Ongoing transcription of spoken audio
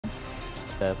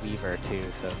the Weaver too,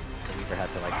 so the Weaver had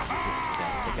to like use it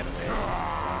to get away.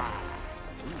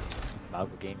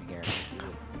 Mauga gaming here.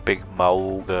 Big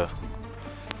Mauga.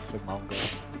 Big Mauga.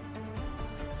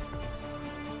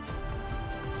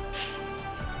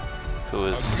 Who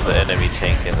was the enemy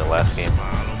tank in the last game?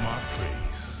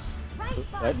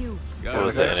 What? Who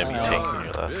was the enemy tank in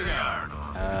your last game? Now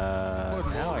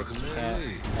I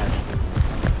can't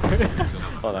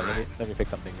Hold on, let me fix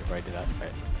something before I do that.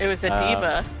 Right. It was a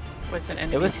D.Va. Was an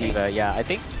enemy It was tank. D.Va, yeah. I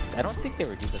don't think they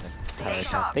were D.Va the entire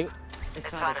time.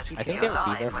 I think they were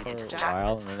D.Va for a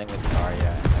while, and then they went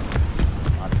Zarya, and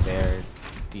then on their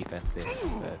defense they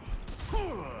were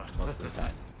most of the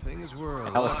time. Things were a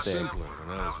And that was lot sick. simpler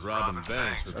when I was robbing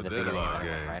banks with At the the beginning deadlock of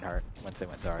game. Reinhardt, once they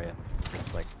went Zarya,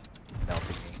 just like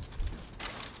melting me.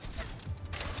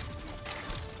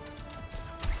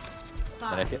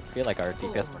 But I feel like our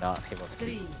DPS were not able to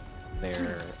keep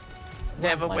their They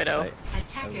have a line of widow. sight.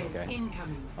 Attackers Okay.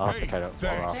 incoming. I'll have to try to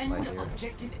follow off my Defend here.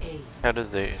 objective A. How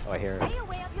did they? Oh, I hear it.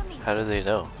 How did they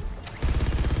know?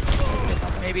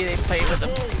 Maybe they played with them.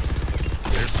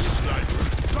 There's a sniper.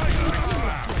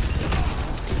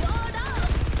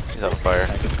 He's on fire.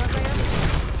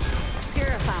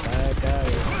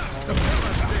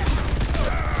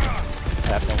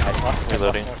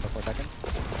 Reloading. 4 seconds.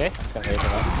 Okay, I'm just gonna wait for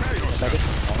that. 1 second.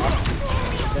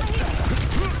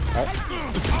 Alright.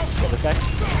 Kill this guy.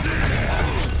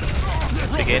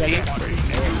 Big anti.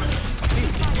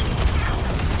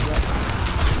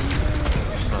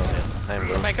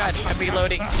 Oh my god, I'm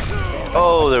reloading.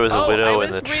 Oh, there was a Oh, I widow was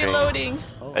in the train. reloading.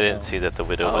 Oh, I didn't see that the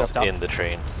widow was stop. in the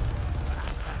train.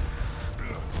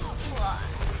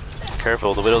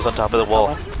 Careful, the widow's on top of the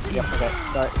wall. Yep, okay,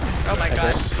 sorry. Oh my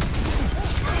god.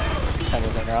 Time to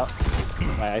bring her out.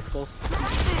 My icicles.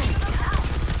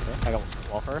 Okay, I got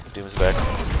wall for her. Doom's back.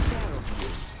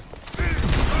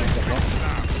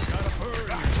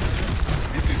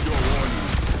 This is your warning.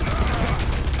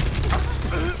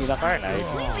 He's on fire now.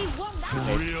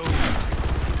 Real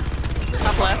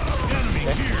Top left.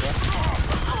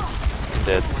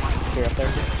 Dead. Here up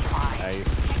there. Nice.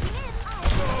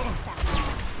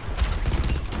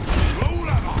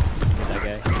 Get that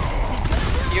guy.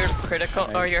 You're critical,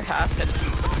 or you're half it.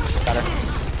 Got her.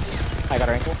 I got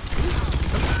her ankle.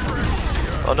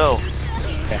 Oh no.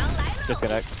 Okay. Just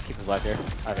gonna keep his life here.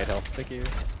 I made health. Thank you.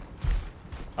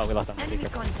 Oh, we lost him. Be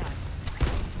careful.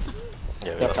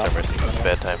 Yeah, we lost our mercy. It's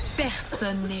bad times.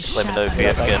 Personne Let me know if you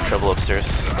get in trouble upstairs.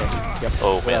 Okay. Yep.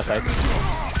 Oh, Way man. outside.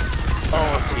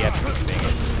 Oh, she had me. Dang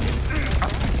it.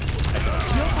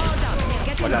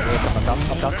 Watch out, Lewis.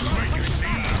 Up top.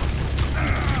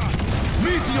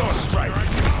 meteor strike.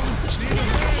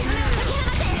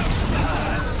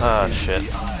 Ah, shit.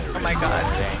 Oh my god.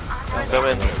 I'm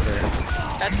coming.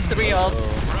 That's 3 ults.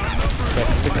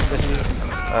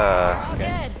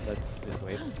 Okay, let's just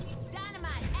wait.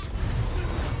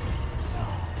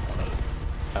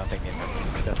 I don't think me and him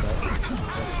does that.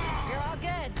 You're all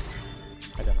good.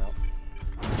 I don't know.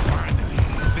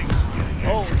 Things are getting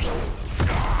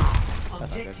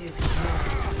Objective.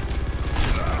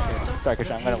 Sorry,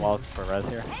 Christian, I'm gonna wall for res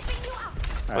here.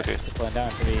 Alright, Okay. just pulling down.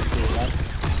 3, 2, 1.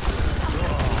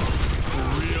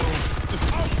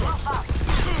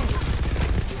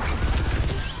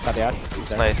 Got the Ash. He's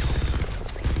there. Nice.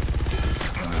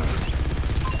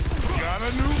 got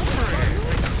a new friend.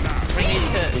 We need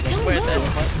to where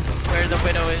the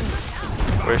widow is.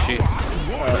 Where is she?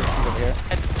 She's over here.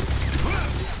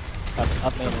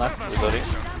 Up main left. Reloading.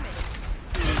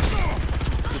 2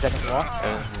 seconds wall.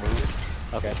 And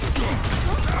move. Okay.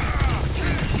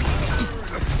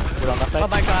 Put on left side. Oh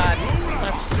my god.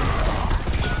 Left.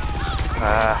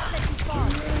 Ah.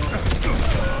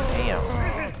 Damn.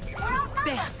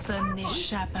 Personne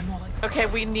n'échappe à mon regard. Okay,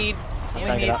 we need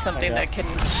something that can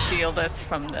shield us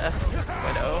from the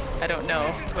widow. I don't know.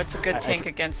 What's a good tank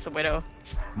against the widow?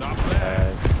 Not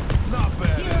bad. Not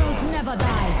bad. Heroes never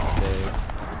die.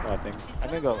 I think I'm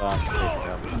gonna go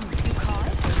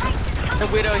The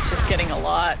widow is just getting a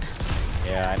lot.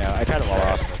 yeah, I know. I tried to wall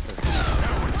off.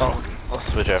 I'll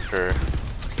switch after.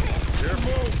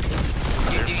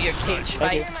 You do your cage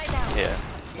fight. Yeah.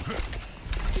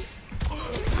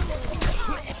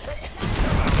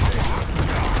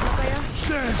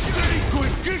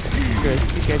 Good,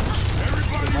 you good.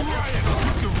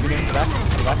 You're back.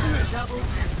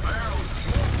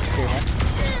 Here, man.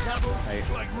 Nice.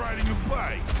 Like riding a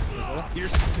bike.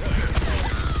 Here's Oh,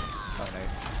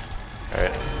 nice.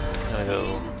 Alright. I'm gonna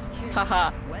go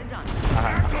Haha.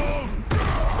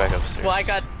 back upstairs. Well, I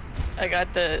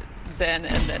got the Zen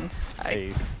and then I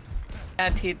Nice.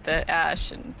 antied the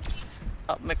Ash and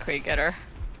helped McCree get her.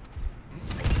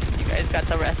 You guys got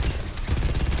the rest.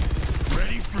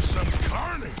 ready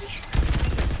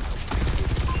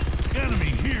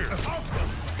here.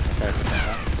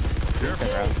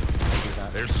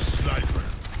 Careful. There's a sniper.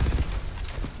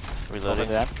 Reloading.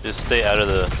 Over that. Just stay out of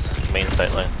the main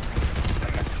sight line.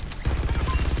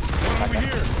 One over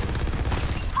here.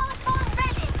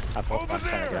 I both Over one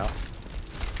trying to get there. out.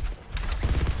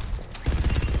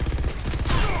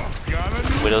 Got a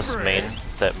new Widow's friend. main,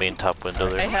 that main top window I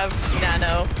there. have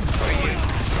nano for you.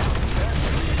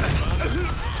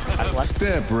 That's one.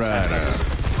 Step rider.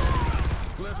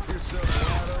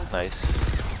 Nice.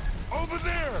 Over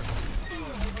there.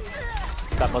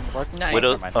 Got both work. Nice.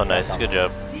 Widow. Never mind. Oh, nice. Good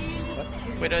job.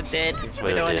 Widow did.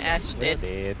 Widow and did. Ash did.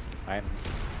 Did. I'm.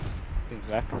 Things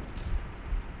back. Oh, no,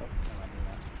 I knew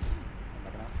that.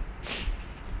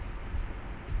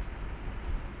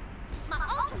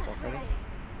 I'm not gonna.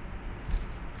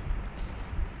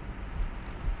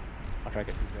 I'll try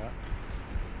to get these out.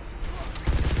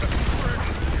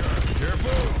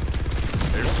 Careful.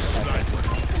 There's a sniper.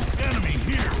 Enemy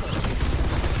here.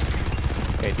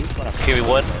 Okay, these one up. Kiwi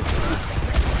one.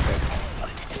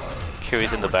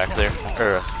 Kiwi's in the back there.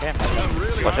 Or, Damn,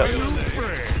 watch Got a out. new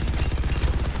friend.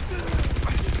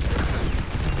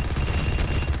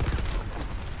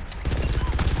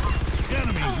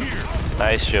 Enemy here.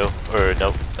 Nice, Joe. Or,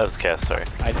 nope. That was Cass, sorry.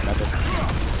 I did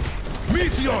nothing.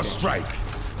 Meteor strike.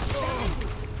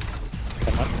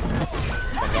 Come on.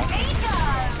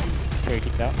 Here, he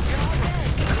keeps out.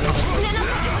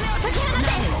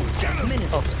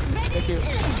 Oh, thank you.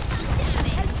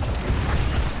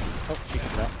 Oh, she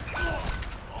keeps out.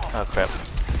 Oh, crap.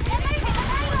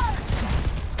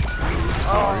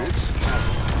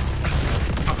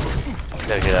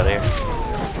 Gotta get out of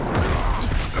here.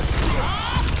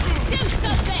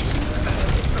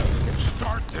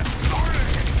 Start this party.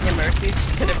 Yeah, Mercy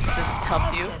could have just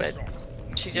helped you, but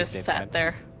she just stayed sat behind.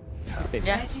 there. He stayed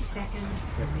Yeah.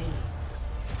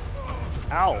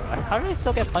 Ow! How did I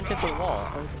still get punched into the wall?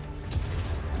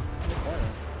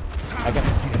 I can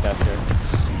contest her.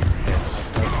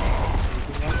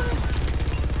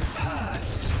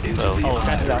 Oh, Oh,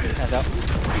 hands out, hands out.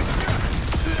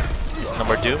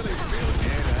 number 2.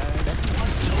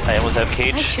 I almost have I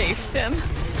cage. chased him.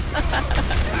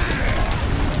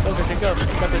 Go, Christian, go.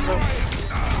 Got this, go.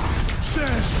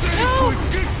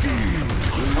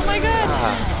 Oh my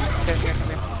god. Here, here, come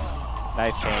here.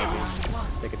 Nice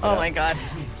change. Take it Oh down. my god.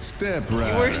 Step You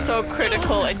right. were so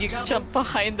critical and you jumped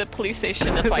behind the police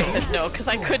station. That's why I said no, because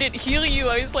I couldn't heal you.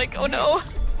 I was like, oh no.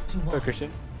 Go,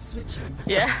 Christian.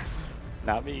 Yeah.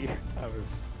 Not me. I was...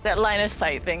 That line of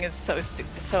sight thing is so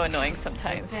so annoying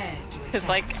sometimes. Cause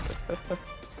like,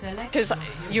 cause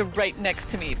you're right next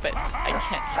to me, but I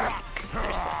can't hear you because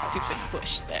there's that stupid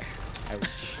bush there. Ouch,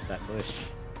 that bush.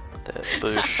 That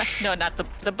bush. No, not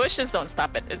the bushes don't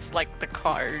stop it. It's like the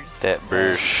cars That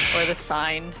bush. or the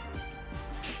sign.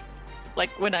 Like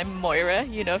when I'm Moira,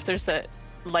 you know, if there's a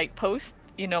light post,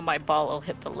 you know, my ball will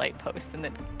hit the light post and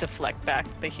then deflect back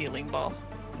the healing ball,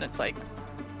 and it's like,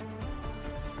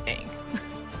 dang.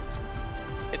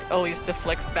 It always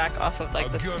deflects back off of like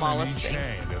the smallest thing.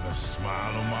 And a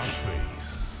smile on my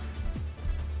face.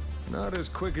 Not as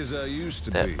quick as I used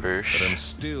to That be, bush. but I'm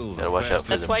still Gotta watch out for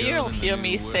That's them. why you don't hear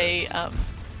me say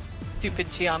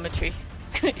stupid geometry,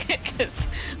 because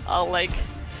I'll like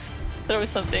throw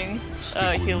something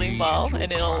healing ball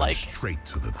and it'll like straight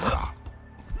to the top.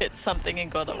 hit something and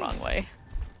go the wrong way.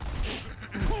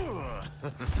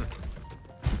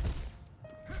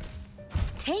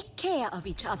 Take care of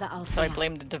each other out So I there.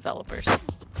 blame the developers and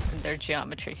their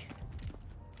geometry.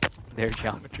 Their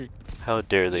geometry. How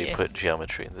dare they Yeah. put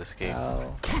geometry in this game?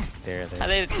 Oh, there, How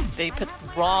there. they put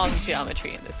wrong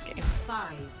geometry in this game.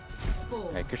 5, 4,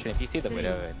 Alright, Christian, if you see the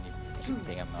widow and you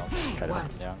ping him, I'll try to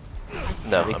hunt him down.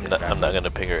 No, I'm not gonna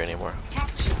ping her anymore.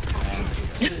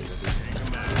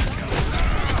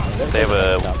 They have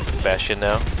a Bastion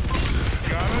now.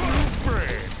 Got a new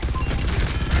friend.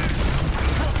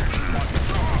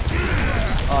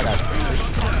 Oh, God.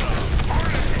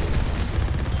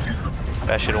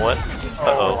 Bastion 1.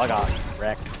 Oh, I Uh-oh. got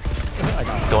wrecked. I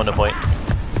got Going to point.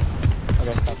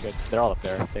 Okay, sounds good. They're all up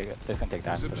there. They're just gonna take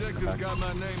time. This for them to objective come back. got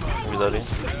my name on it. Reloading.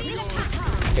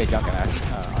 Okay, Junk and Ash.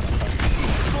 On the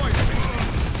front.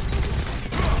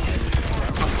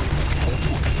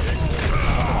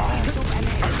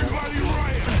 Everybody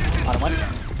riot. On one.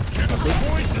 The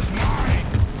point is mine.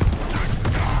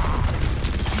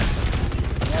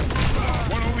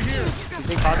 One over here. He's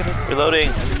being targeted. Reloading.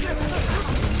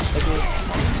 Thank you.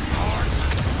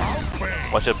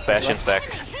 Watch out, Bastion's back.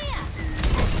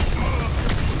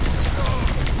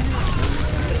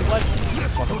 What?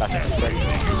 Welcome back.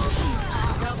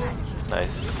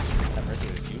 Nice. That mercy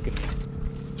was juking me.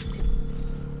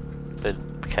 The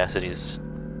Cassidy's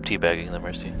teabagging the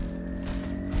Mercy.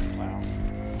 Wow.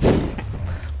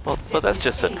 Well, but that's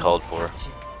just uncalled for.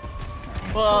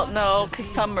 Well, no, because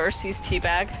some Mercies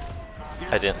teabag.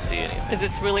 I didn't see any. Because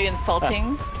it's really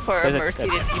insulting for a There's Mercy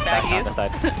to back teabag on the you.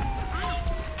 side.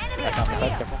 Back on the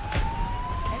side, careful.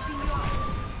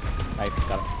 Nice,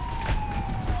 got him.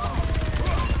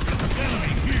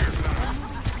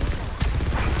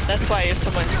 That's why if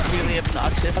someone's really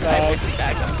obnoxious, I will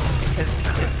teabag them. Because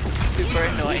it's super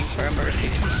annoying for a Mercy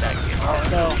to teabag you. Oh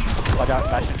no! Watch out,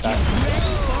 fashion back.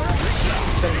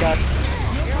 Same god.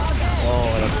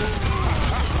 Oh,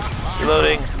 that's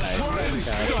Reloading. nice.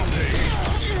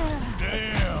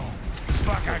 Damn. It's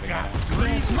like I got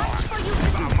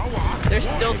There's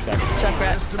still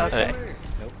Junkrat. Okay.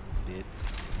 Nope, did.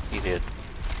 He did.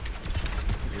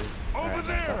 over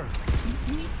there.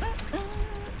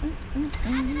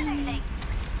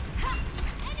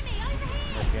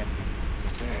 Once again.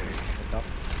 Stop.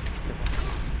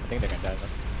 I think they're gonna die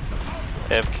though.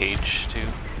 I have cage too.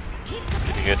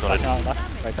 If you guys want to. No,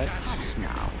 left, right side.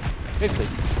 Basically.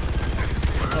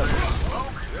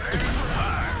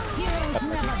 Heroes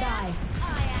never die.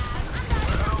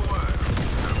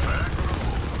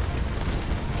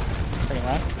 Second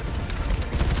left.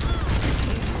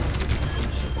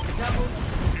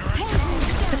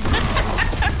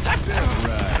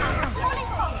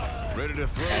 Ready to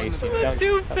throw in Nice. the That was-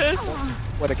 Doofus.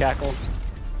 What a cackle.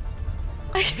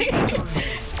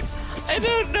 I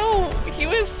don't know. He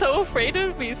was so afraid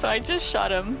of me, so I just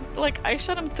shot him. Like, I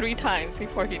shot him 3 times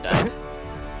before he died.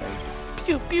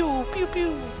 Pew pew pew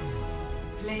pew.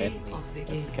 Play of the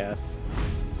game. Cast.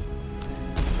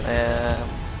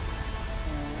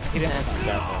 He didn't have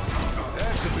that.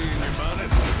 That should be in your bonnet.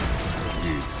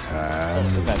 It's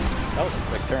time. That was a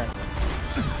quick turn.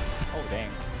 Oh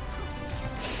dang.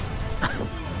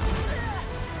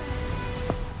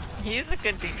 He's a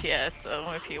good DPS,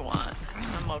 so if you want,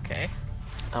 I'm okay.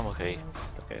 I'm okay.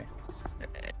 Okay.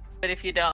 But if you don't,